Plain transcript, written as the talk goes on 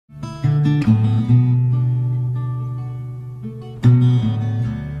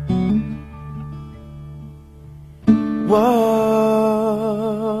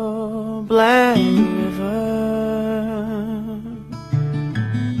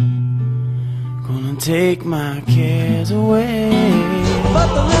take my cares away.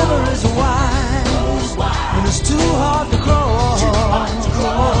 But the river is wide, and it's too hard to cross.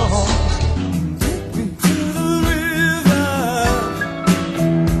 Take me to the river,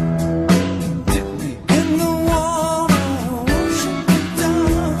 dip me in the water, wash it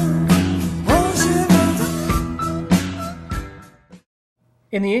down, wash it down.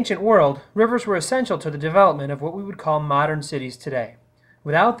 In the ancient world, rivers were essential to the development of what we would call modern cities today.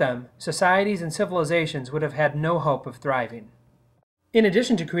 Without them, societies and civilizations would have had no hope of thriving. In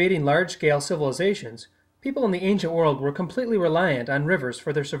addition to creating large-scale civilizations, people in the ancient world were completely reliant on rivers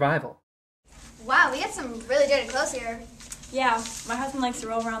for their survival. Wow, we got some really dirty clothes here. Yeah, my husband likes to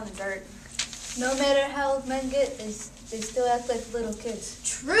roll around in the dirt. No matter how old men get, they still act like little kids.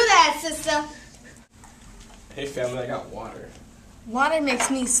 True that, sister. Hey family, I got water. Water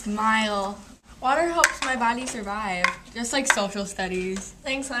makes me smile. Water helps my body survive, just like social studies.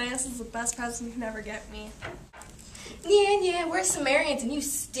 Thanks, honey. This is the best present you can ever get me. Yeah, we're Sumerians and you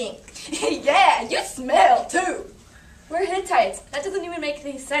stink. Yeah, you smell too. We're Hittites. That doesn't even make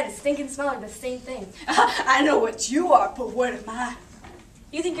any sense. Stink and smell are the same thing. I know what you are, but what am I?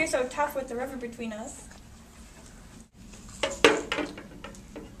 You think you're so tough with the river between us?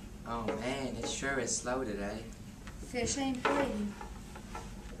 Oh man, it sure is slow today. Fish ain't fighting.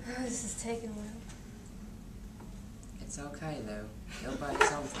 Oh, this is taking a while. It's okay though. He'll bite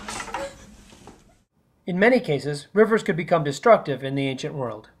sometime. In many cases, rivers could become destructive in the ancient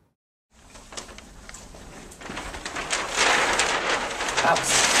world.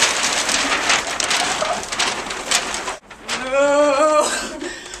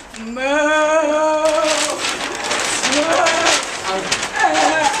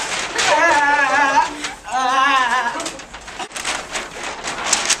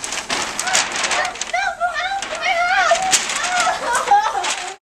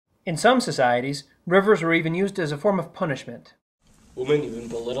 In some societies, rivers were even used as a form of punishment. Woman, you've been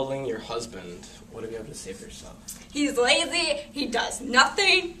belittling your husband. What do you have to say for yourself? He's lazy, he does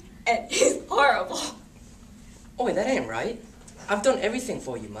nothing, and he's horrible. Oi, that ain't right. I've done everything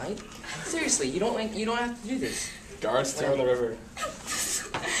for you, mate. Seriously, you don't have to do this. Guards, throw in the river.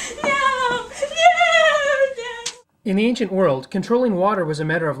 No! In the ancient world, controlling water was a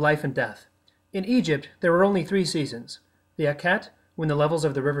matter of life and death. In Egypt, there were only 3 seasons: the Akhet, when the levels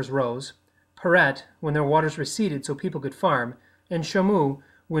of the rivers rose; Peret, when their waters receded so people could farm; and Shamu,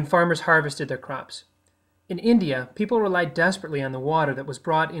 when farmers harvested their crops. In India, people relied desperately on the water that was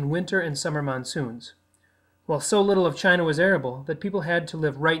brought in winter and summer monsoons, while so little of China was arable that people had to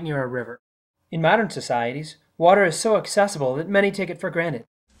live right near a river. In modern societies, water is so accessible that many take it for granted.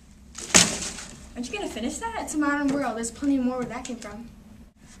 Aren't you going to finish that? It's a modern world. There's plenty more where that came from.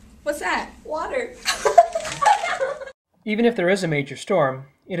 What's that? Water. Even if there is a major storm,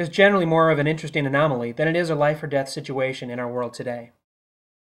 it is generally more of an interesting anomaly than it is a life or death situation in our world today.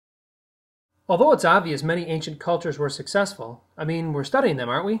 Although it's obvious many ancient cultures were successful, we're studying them,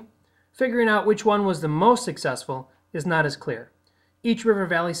 aren't we? Figuring out which one was the most successful is not as clear. Each river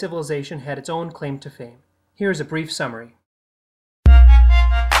valley civilization had its own claim to fame. Here is a brief summary.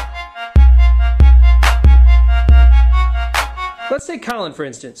 Let's take Colin, for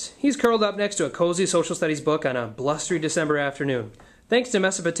instance. He's curled up next to a cozy social studies book on a blustery December afternoon. Thanks to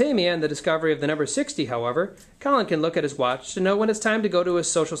Mesopotamia and the discovery of the number 60, however, Colin can look at his watch to know when it's time to go to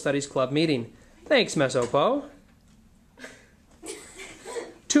his social studies club meeting. Thanks, Mesopo.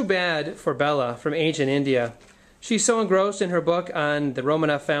 Too bad for Bella from ancient India. She's so engrossed in her book on the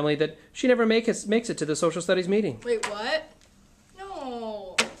Romanov family that she never makes it to the social studies meeting. Wait, what?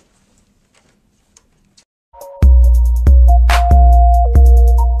 No.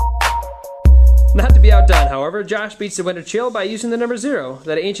 Not to be outdone, however, Josh beats the winter chill by using the number 0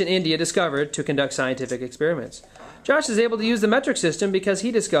 that ancient India discovered to conduct scientific experiments. Josh is able to use the metric system because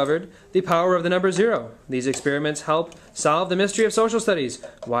he discovered the power of the number 0. These experiments help solve the mystery of social studies.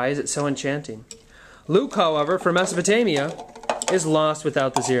 Why is it so enchanting? Luke, however, from Mesopotamia, is lost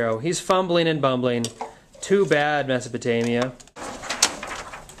without the 0. He's fumbling and bumbling. Too bad, Mesopotamia.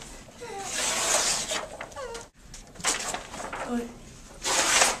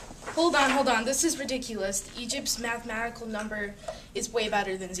 Hold on. This is ridiculous. Egypt's mathematical number is way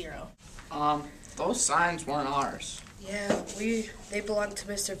better than 0. Those signs weren't ours. Yeah, they belong to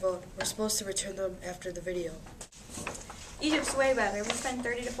Mr. Vogt. We're supposed to return them after the video. Egypt's way better. We spent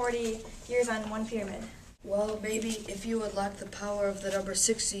 30 to 40 years on one pyramid. Well, maybe if you unlocked the power of the number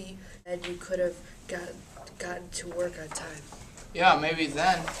 60, then you could have gotten to work on time. Yeah, maybe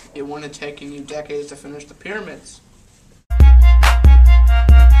then it wouldn't have taken you decades to finish the pyramids.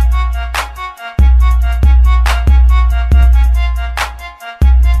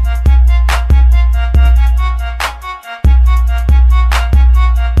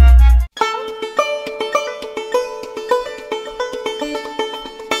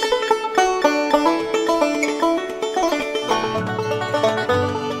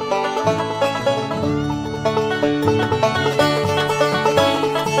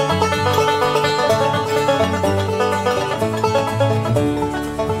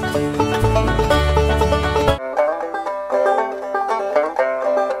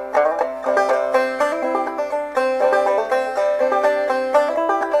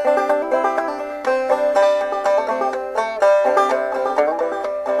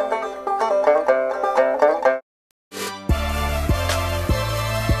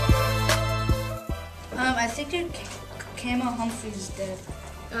 think your camel Humphrey's dead.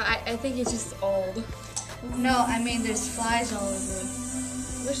 I think it's just old. No, I mean there's flies all over him.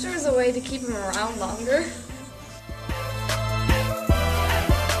 Wish there was a way to keep him around longer.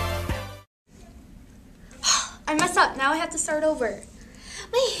 I messed up. Now I have to start over.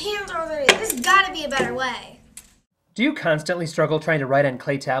 My hands are dirty. There's gotta be a better way. Do you constantly struggle trying to write on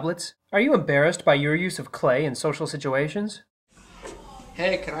clay tablets? Are you embarrassed by your use of clay in social situations?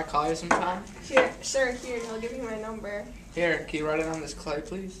 Hey, can I call you sometime? Sure, here, he'll give you my number. Here, can you write it on this clay,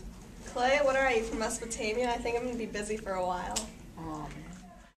 please? Clay, what are you, from Mesopotamia? I think I'm going to be busy for a while. Oh, man.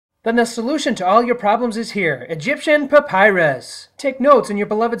 Then the solution to all your problems is here, Egyptian papyrus. Take notes in your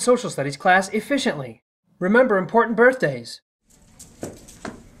beloved social studies class efficiently. Remember important birthdays.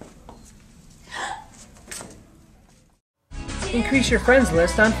 Increase your friends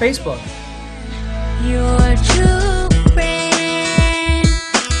list on Facebook. Your true friend.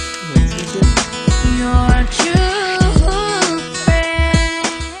 Your true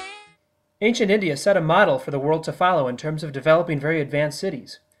friend. Ancient India set a model for the world to follow in terms of developing very advanced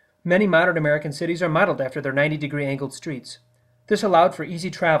cities. Many modern American cities are modeled after their 90-degree angled streets. This allowed for easy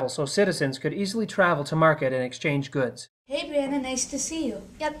travel so citizens could easily travel to market and exchange goods. Hey Brianna, nice to see you.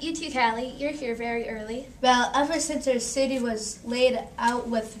 Yep, you too, Callie. You're here very early. Well, ever since our city was laid out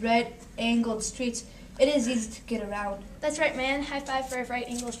with right angled streets, it is easy to get around. That's right, man. High five for right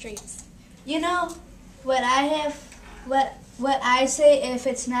angle streets. You know what I say if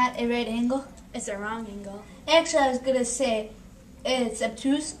it's not a right angle? It's a wrong angle. Actually, I was gonna say it's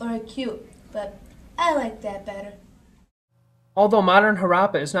obtuse or acute, but I like that better. Although modern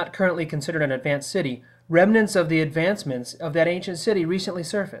Harappa is not currently considered an advanced city, remnants of the advancements of that ancient city recently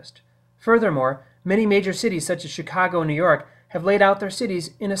surfaced. Furthermore, many major cities such as Chicago and New York have laid out their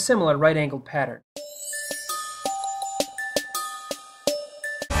cities in a similar right-angled pattern.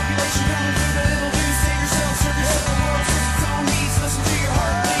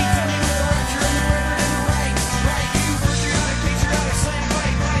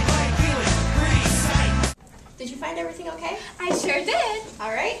 Did you find everything okay? I sure did.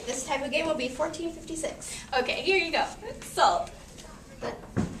 All right, this type of game will be 1456. Okay, here you go. Salt. But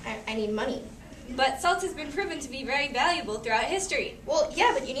I need money. But salt has been proven to be very valuable throughout history. Well,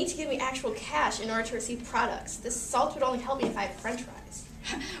 yeah, but you need to give me actual cash in order to receive products. This salt would only help me if I had french fries.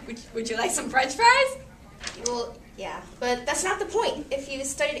 would you like some french fries? Well, yeah, but that's not the point. If you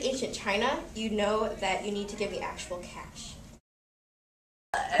studied ancient China, you know that you need to give me actual cash.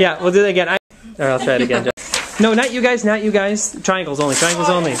 Yeah, we'll do that again. I'll try it again. No, not you guys, not you guys. Triangles only, triangles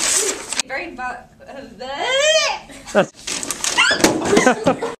only. Very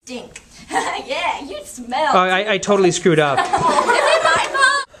Stink. Yeah, you smell. Oh, I totally screwed up. Is it my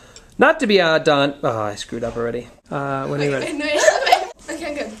fault? Not to be done. Oh, I screwed up already. When are you ready? Okay,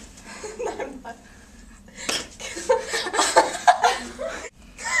 I'm good.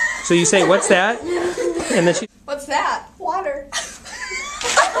 So you say, what's that? And then she... What's that? Water.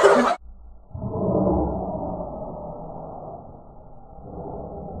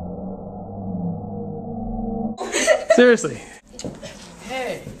 Seriously.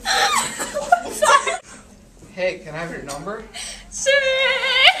 Hey. Hey, can I have your number? Sure.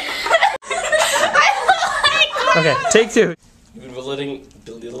 Okay, take two.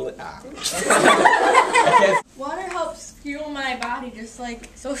 Water helps fuel my body just like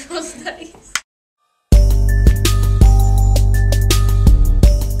social studies.